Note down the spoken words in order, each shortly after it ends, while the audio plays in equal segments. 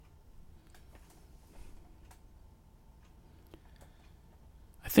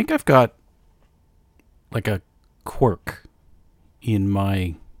think I've got like a quirk in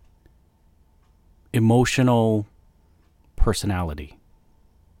my emotional personality.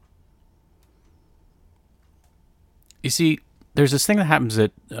 You see, there's this thing that happens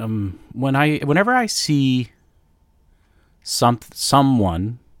that whenever I see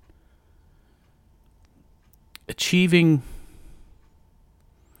someone achieving,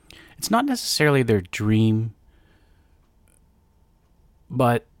 it's not necessarily their dream,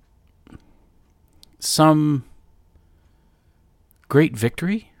 but some great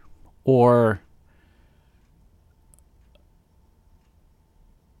victory or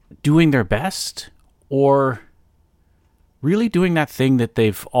doing their best or really doing that thing that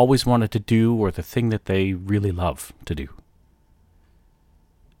they've always wanted to do or the thing that they really love to do.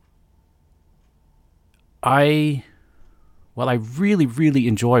 I really, really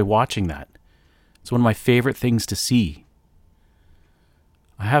enjoy watching that. It's one of my favorite things to see.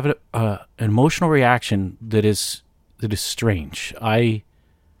 I have an emotional reaction that is strange. I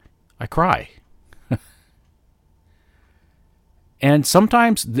cry. And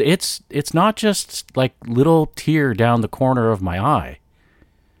sometimes it's not just like little tear down the corner of my eye.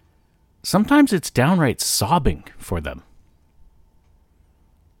 Sometimes it's downright sobbing for them.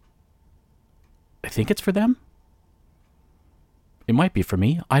 I think it's for them. It might be for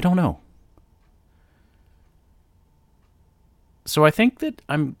me. I don't know. So I think that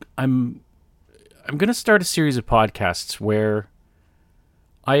I'm going to start a series of podcasts where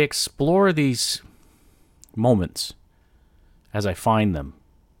I explore these moments as I find them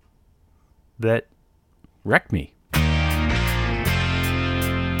that wreck me.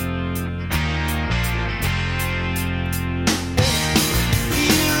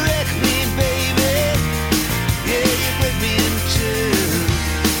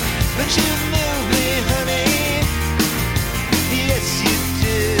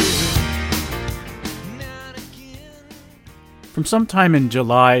 From sometime in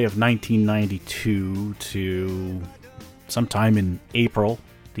July of 1992 to sometime in April,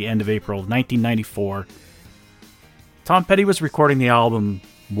 the end of April of 1994, Tom Petty was recording the album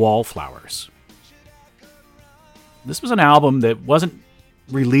Wallflowers. This was an album that wasn't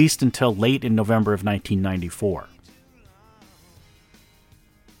released until late in November of 1994.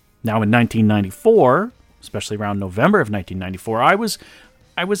 Now in 1994, especially around November of 1994,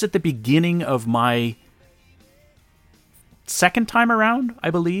 I was at the beginning of my second time around, I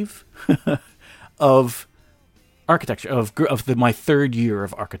believe, of architecture, of my third year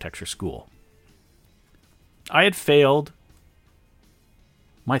of architecture school. I had failed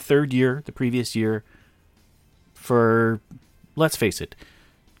my third year, the previous year, for, let's face it,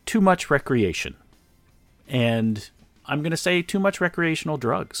 too much recreation. And I'm going to say too much recreational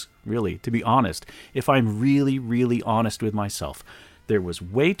drugs, really, to be honest. If I'm really, really honest with myself, there was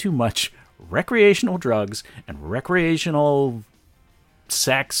way too much recreational drugs and recreational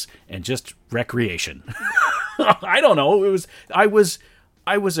sex and just recreation. I don't know. I was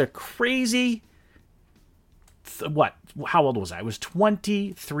a crazy how old was I? I was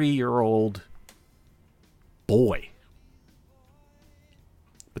 23-year-old boy.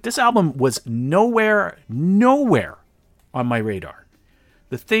 But this album was nowhere on my radar.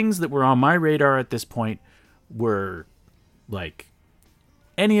 The things that were on my radar at this point were like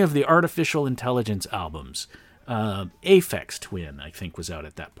any of the artificial intelligence albums. Aphex Twin, I think, was out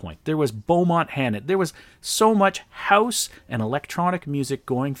at that point. There was Beaumont Hannon. There was so much house and electronic music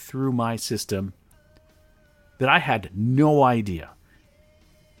going through my system that I had no idea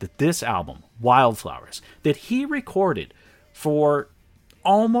that this album, Wildflowers, that he recorded for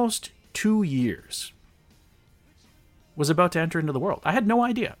almost 2 years, was about to enter into the world. I had no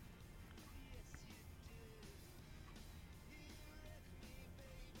idea.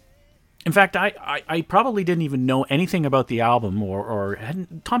 In fact, I probably didn't even know anything about the album, or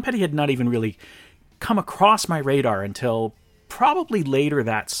Tom Petty had not even really come across my radar until probably later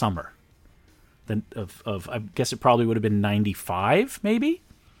that summer. I guess it probably would have been 95, maybe?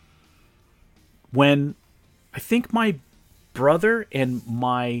 When I think my brother and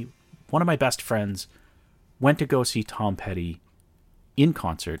one of my best friends went to go see Tom Petty in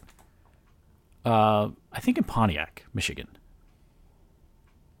concert, I think in Pontiac, Michigan.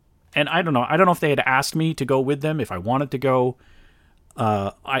 And I don't know if they had asked me to go with them, if I wanted to go.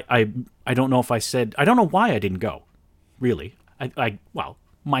 I don't know if I said, I don't know why I didn't go, really. Well,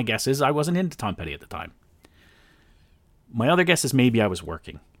 my guess is I wasn't into Tom Petty at the time. My other guess is maybe I was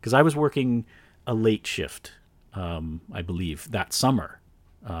working, because I was working a late shift, I believe, that summer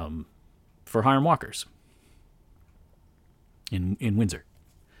for Hiram Walkers in Windsor.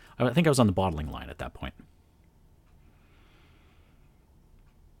 I think I was on the bottling line at that point.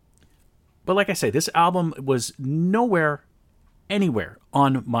 But like I say, this album was nowhere, anywhere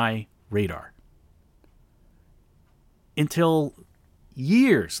on my radar until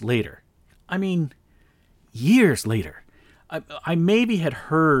years later. I mean, years later. I maybe had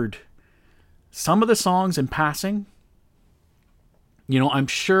heard some of the songs in passing. I'm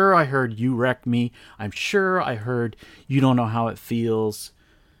sure I heard You Wreck Me. I'm sure I heard You Don't Know How It Feels.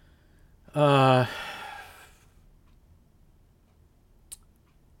 I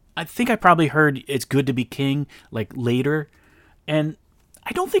think I probably heard It's Good to Be King, like, later. And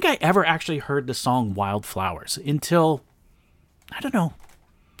I don't think I ever actually heard the song Wildflowers until, I don't know,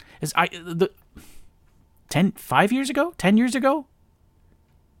 5 years ago? 10 years ago?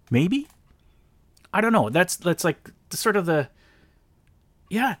 Maybe? I don't know. That's like sort of the...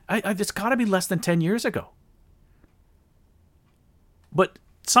 Yeah, it's got to be less than 10 years ago. But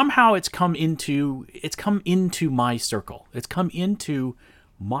somehow it's come into my circle. It's come into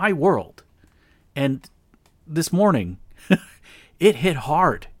my world. And this morning, it hit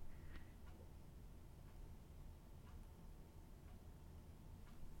hard.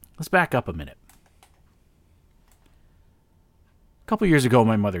 Let's back up a minute. A couple years ago,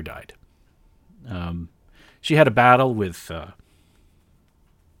 my mother died. She had a battle with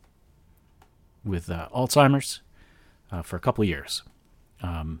Alzheimer's for a couple of years.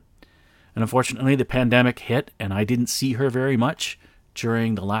 And unfortunately, the pandemic hit, and I didn't see her very much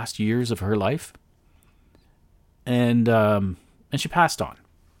during the last years of her life. And she passed on.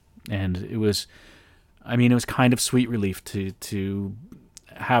 And it was kind of sweet relief to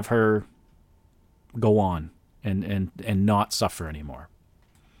have her go on and not suffer anymore.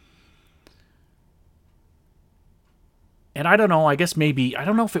 And I don't know, I guess maybe, I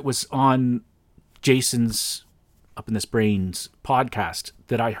don't know if it was on Jason's Up in This Brain's podcast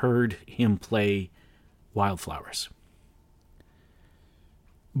that I heard him play Wildflowers.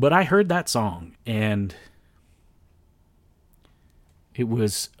 But I heard that song, and I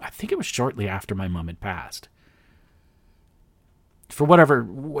think it was shortly after my mom had passed. For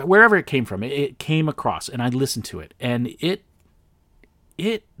wherever it came from, it came across, and I listened to it, and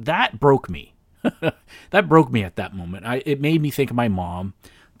that broke me. That broke me at that moment. It made me think of my mom.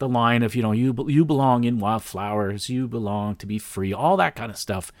 The line of, you belong in wildflowers, you belong to be free, all that kind of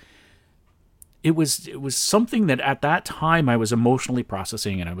stuff. It was something that at that time I was emotionally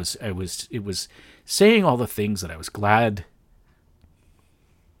processing, and it was saying all the things that I was glad.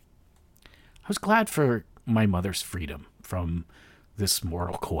 I was glad for my mother's freedom from this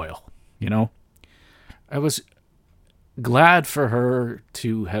mortal coil. I was glad for her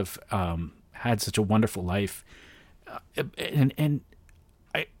to have had such a wonderful life, and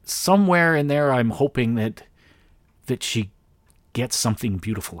somewhere in there, I'm hoping that she gets something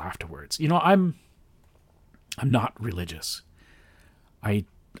beautiful afterwards. I'm not religious. I'm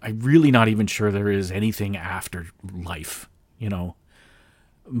really not even sure there is anything after life.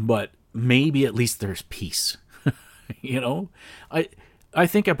 But maybe at least there's peace. I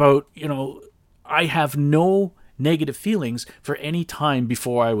think about, I have no negative feelings for any time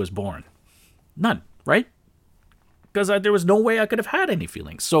before I was born. None, right? Because there was no way I could have had any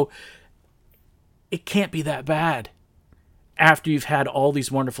feelings. So it can't be that bad after you've had all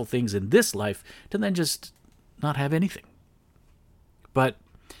these wonderful things in this life to then just not have anything. But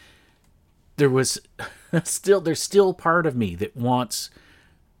there's still part of me that wants,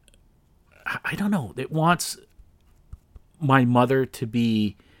 I don't know, that wants my mother to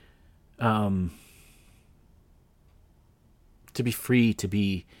be free, to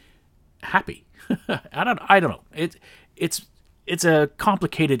be happy. I don't know. It's a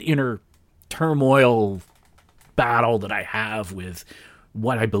complicated inner turmoil battle that I have with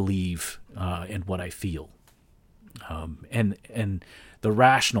what I believe and what I feel, and the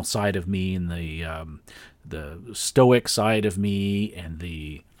rational side of me, and the stoic side of me, and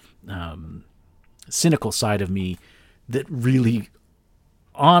the cynical side of me that really,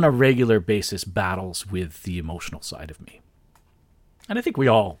 on a regular basis, battles with the emotional side of me. And I think we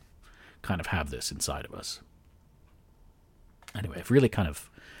all kind of have this inside of us. Anyway, I've really kind of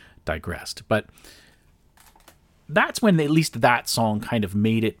digressed, but that's when at least that song kind of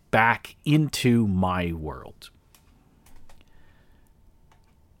made it back into my world.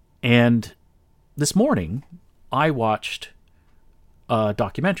 And this morning, I watched a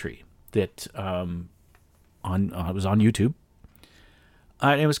documentary that it was on YouTube.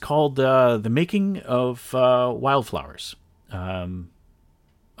 And it was called The Making of Wildflowers.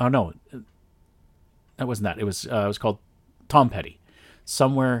 Oh no, that wasn't that. It was called Tom Petty,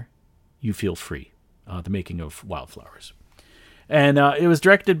 Somewhere You Feel Free, The Making of Wildflowers, and it was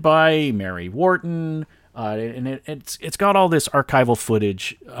directed by Mary Wharton, and it's got all this archival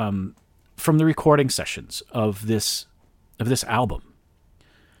footage from the recording sessions of this album.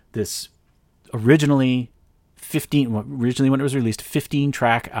 This originally when it was released,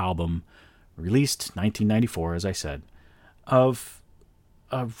 15-track album, released 1994, as I said, of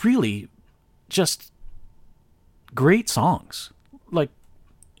really just great songs. Like,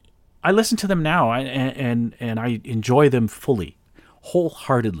 I listen to them now, and I enjoy them fully,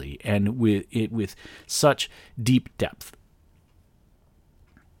 wholeheartedly, and with such deep depth.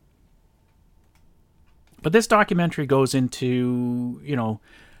 But this documentary goes into,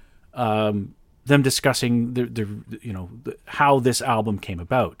 them discussing how this album came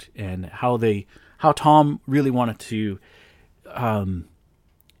about, and how Tom really wanted to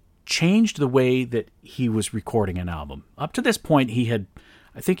change the way that he was recording an album. Up to this point,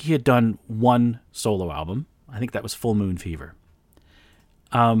 I think he had done one solo album. I think that was Full Moon Fever.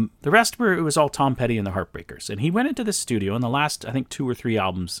 The rest it was all Tom Petty and the Heartbreakers. And he went into the studio, and the last, I think, 2 or 3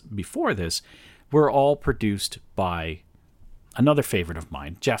 albums before this were all produced by another favorite of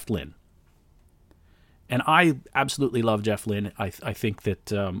mine, Jeff Lynne. And I absolutely love Jeff Lynne. I think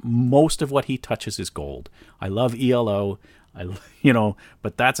that most of what he touches is gold. I love ELO,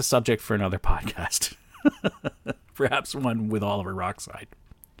 but that's a subject for another podcast. Perhaps one with Oliver Rockside.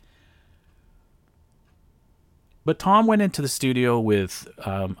 But Tom went into the studio with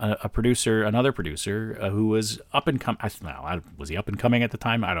another producer who was up and coming. Was he up and coming at the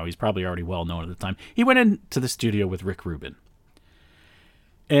time? I don't know. He's probably already well known at the time. He went into the studio with Rick Rubin.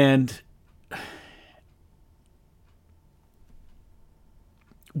 And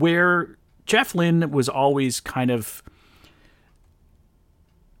where Jeff Lynne was always kind of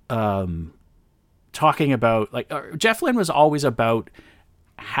talking about, Jeff Lynne was always about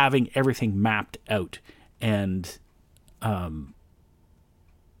having everything mapped out and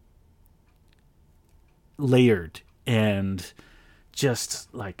layered and just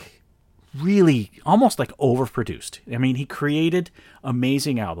really almost overproduced. I mean, he created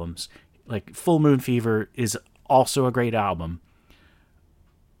amazing albums. Like Full Moon Fever is also a great album.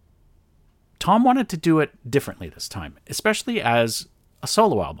 Tom wanted to do it differently this time, especially as a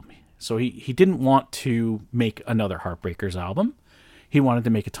solo album. So he didn't want to make another Heartbreakers album. He wanted to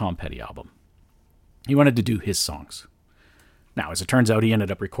make a Tom Petty album. He wanted to do his songs. Now, as it turns out, he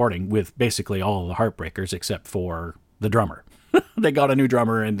ended up recording with basically all of the Heartbreakers except for the drummer. They got a new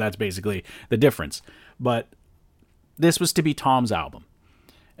drummer, and that's basically the difference. But this was to be Tom's album.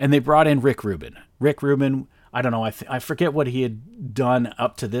 And they brought in Rick Rubin. Rick Rubin, I don't know, I forget what he had done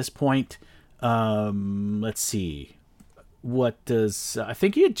up to this point. Let's see. I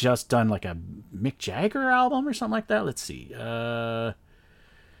think he had just done like a Mick Jagger album or something like that. Let's see.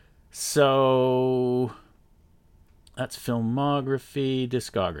 So that's filmography,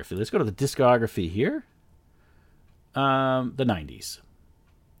 discography. Let's go to the discography here. The 90s.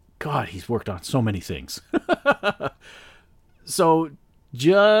 God, he's worked on so many things. So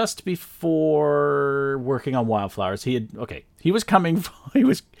just before working on Wildflowers, he was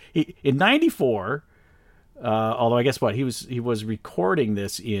in 94. Although I guess he was recording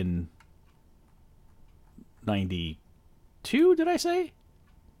this in 92, did I say?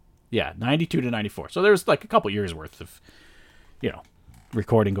 Yeah, 92 to 94. So there's like a couple years worth of,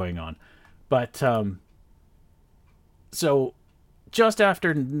 recording going on. But, so just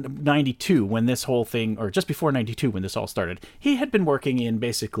after 92, when this whole thing, or just before 92, when this all started, he had been working in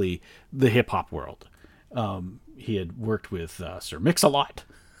basically the hip hop world. He had worked with Sir Mix-a-Lot.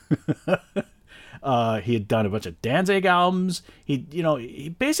 He had done a bunch of Danzig albums.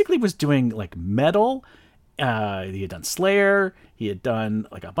 He basically was doing like metal. He had done Slayer. He had done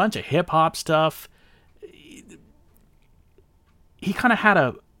like a bunch of hip hop stuff. He kind of had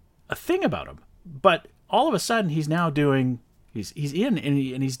a thing about him, but all of a sudden he's now doing. He's in and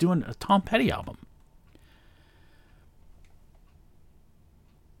he's doing a Tom Petty album,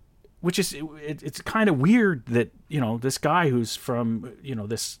 which is it's kind of weird that this guy who's from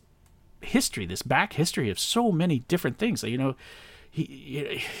this history, this back history of so many different things.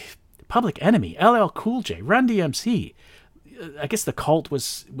 He Public Enemy, LL Cool J, Run DMC. I guess the Cult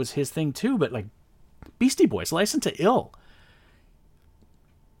was his thing too, but like Beastie Boys, License to Ill.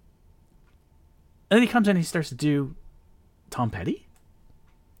 And then he comes in and he starts to do Tom Petty.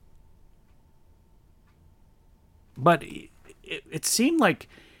 But it seemed like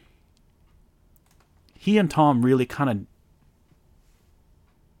he and Tom really kind of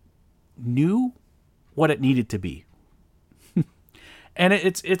knew what it needed to be. And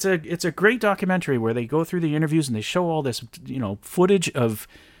it's a great documentary where they go through the interviews and they show all this, footage of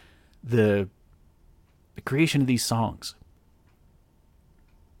the creation of these songs.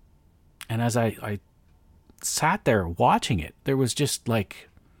 And as I sat there watching it, there was just like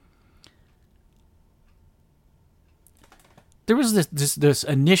there was this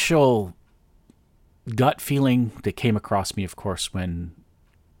initial gut feeling that came across me, of course, when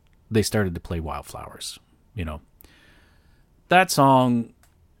they started to play Wildflowers. You know, that song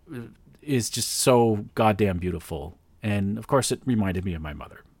is just so goddamn beautiful. And of course, it reminded me of my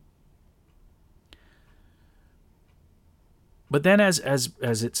mother. But then as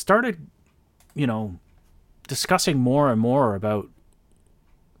it started, you know, discussing more and more about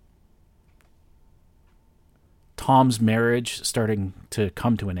Tom's marriage starting to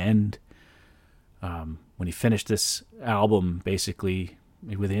come to an end, when he finished this album, basically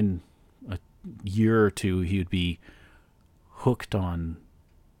within a year or two, he would be hooked on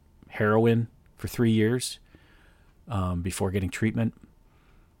heroin for 3 years before getting treatment.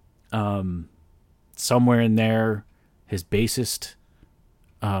 Somewhere in there, his bassist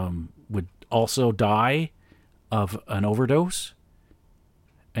would also die of an overdose.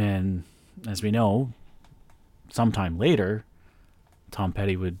 And as we know, sometime later, Tom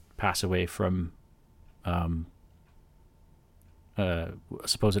Petty would pass away from a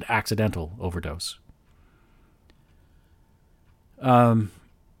supposed accidental overdose. So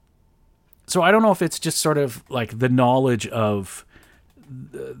I don't know if it's just sort of like the knowledge of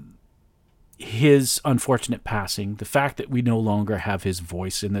his unfortunate passing, the fact that we no longer have his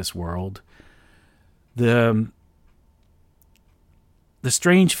voice in this world, the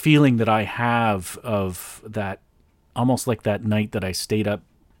strange feeling that I have of that, almost like that night that I stayed up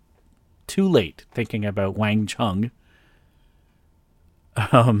too late thinking about Wang Chung.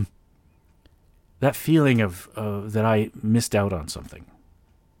 That feeling of that I missed out on something.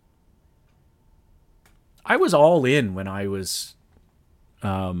 I was all in when I was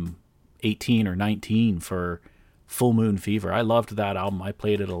 18 or 19 for Full Moon Fever. I loved that album. I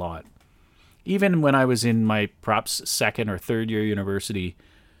played it a lot. Even when I was in my perhaps second or third year university,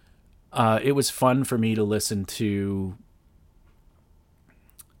 it was fun for me to listen to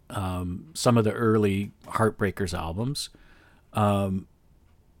some of the early Heartbreakers albums.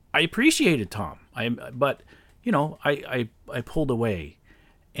 I appreciated Tom, but you know, I pulled away,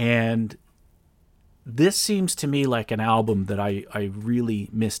 and this seems to me like an album that I really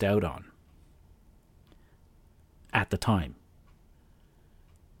missed out on at the time.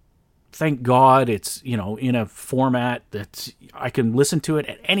 Thank God it's, you know, in a format that I can listen to it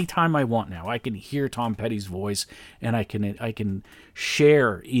at any time I want now. I can hear Tom Petty's voice, and I can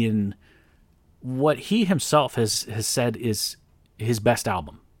share in what he himself has said is his best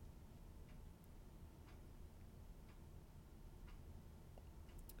album.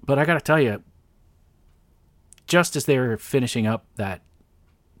 But I got to tell you, just as they were finishing up that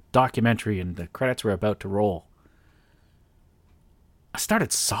documentary and the credits were about to roll, I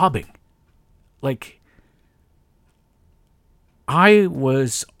started sobbing. Like, I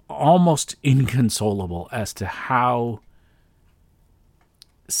was almost inconsolable as to how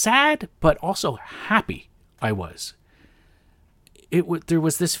sad but also happy I was. There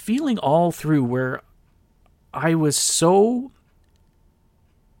was this feeling all through where I was so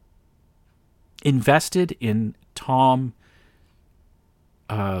invested in Tom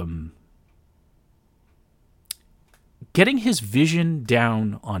getting his vision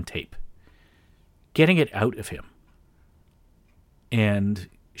down on tape, getting it out of him, and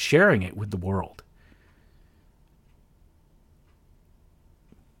sharing it with the world.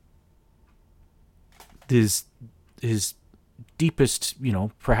 His deepest, you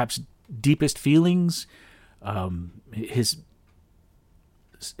know, perhaps deepest feelings, his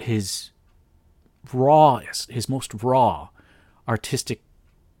rawest, his most raw artistic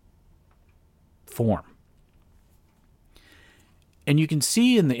form. And you can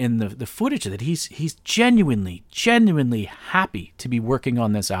see in the footage that he's genuinely happy to be working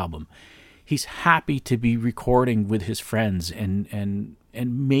on this album. He's happy to be recording with his friends and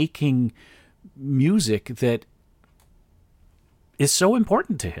making music that is so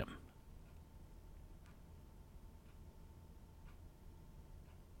important to him.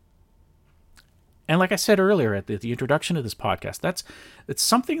 And like I said earlier at the introduction of this podcast, it's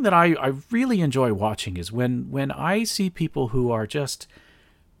something that I really enjoy watching, is when I see people who are just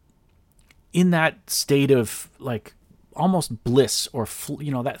in that state of like almost bliss, or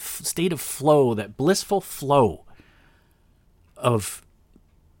that state of flow, that blissful flow of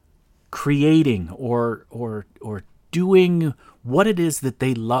creating or doing what it is that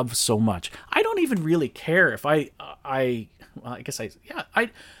they love so much. I don't even really care if I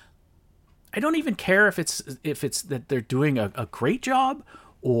don't even care if it's that they're doing a great job,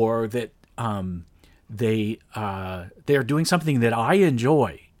 or that they're doing something that I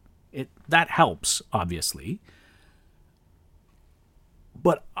enjoy. That helps, obviously.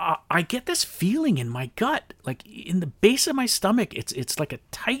 But I get this feeling in my gut, like in the base of my stomach. It's like a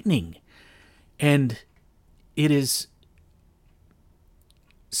tightening, and it is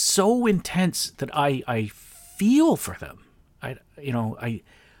so intense that I feel for them. I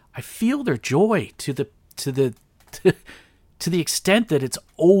feel their joy to the extent that it's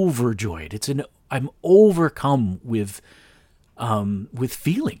overjoyed. I'm overcome with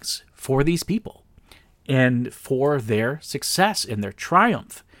feelings for these people and for their success and their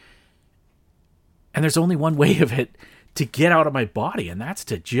triumph. And there's only one way of it to get out of my body, and that's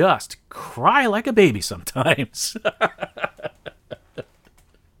to just cry like a baby sometimes.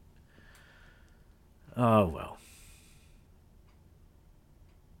 Oh, well.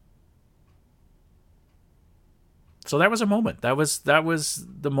 So that was a moment. That was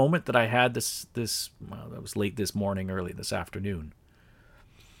the moment that I had this well, that was late this morning, early this afternoon.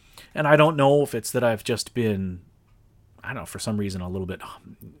 And I don't know if it's that I've just been, I don't know, for some reason a little bit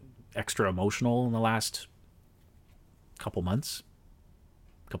extra emotional in the last couple months,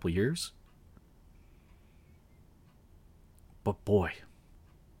 couple years. But boy,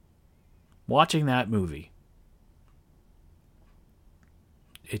 watching that movie,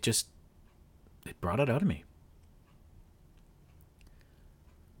 it brought it out of me.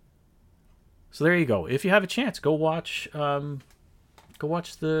 So there you go. If you have a chance, go watch the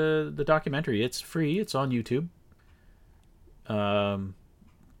documentary. It's free. It's on YouTube.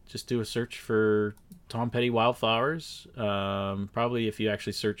 Just do a search for Tom Petty Wildflowers. Probably if you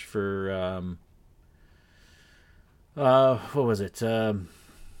actually search for what was it?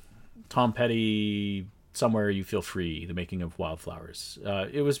 Tom Petty Somewhere You Feel Free, The Making of Wildflowers.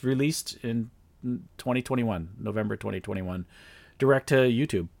 It was released in 2021, November 2021, direct to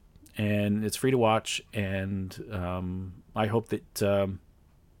YouTube. And it's free to watch, and I hope that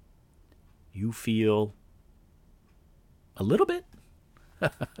you feel a little bit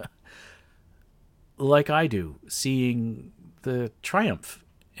like I do, seeing the triumph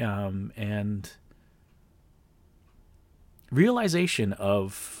and realization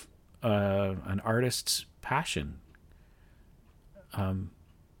of an artist's passion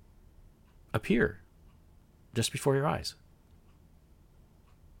appear just before your eyes.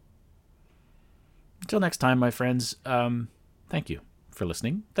 Until next time, my friends, thank you for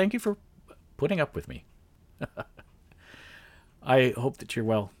listening. Thank you for putting up with me. I hope that you're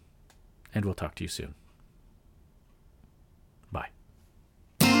well, and we'll talk to you soon. Bye.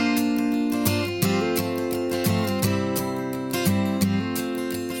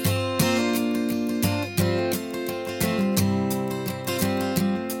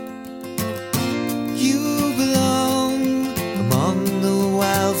 You belong among the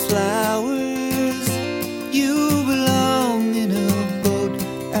wildflowers. You belong in a boat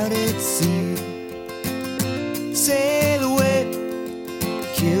out at sea. Sail away,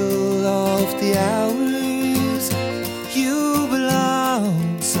 kill off the hours. You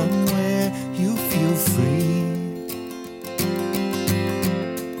belong somewhere you feel free.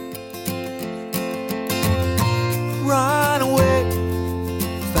 Run away,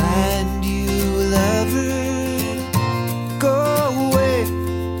 find you a lover. Go away,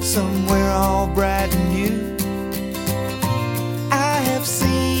 somewhere all bright and new. I have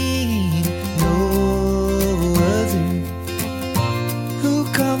seen no other who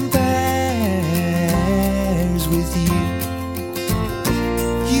compares with you.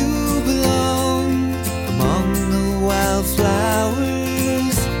 You belong among the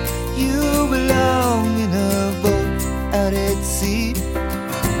wildflowers. You belong in a boat out at sea.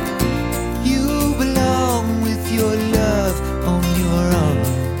 You belong with your love on your arm.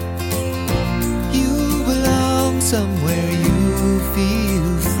 You belong somewhere you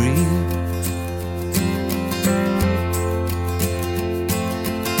feel free.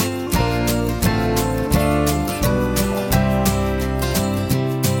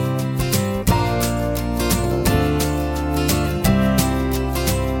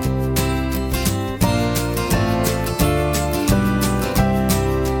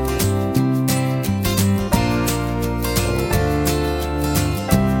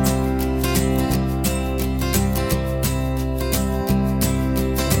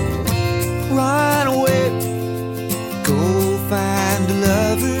 Run away, go find a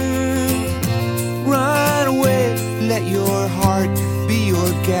lover. Run away, let your heart be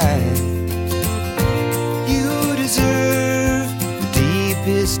your guide. You deserve the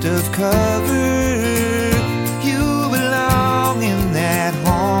deepest of covers.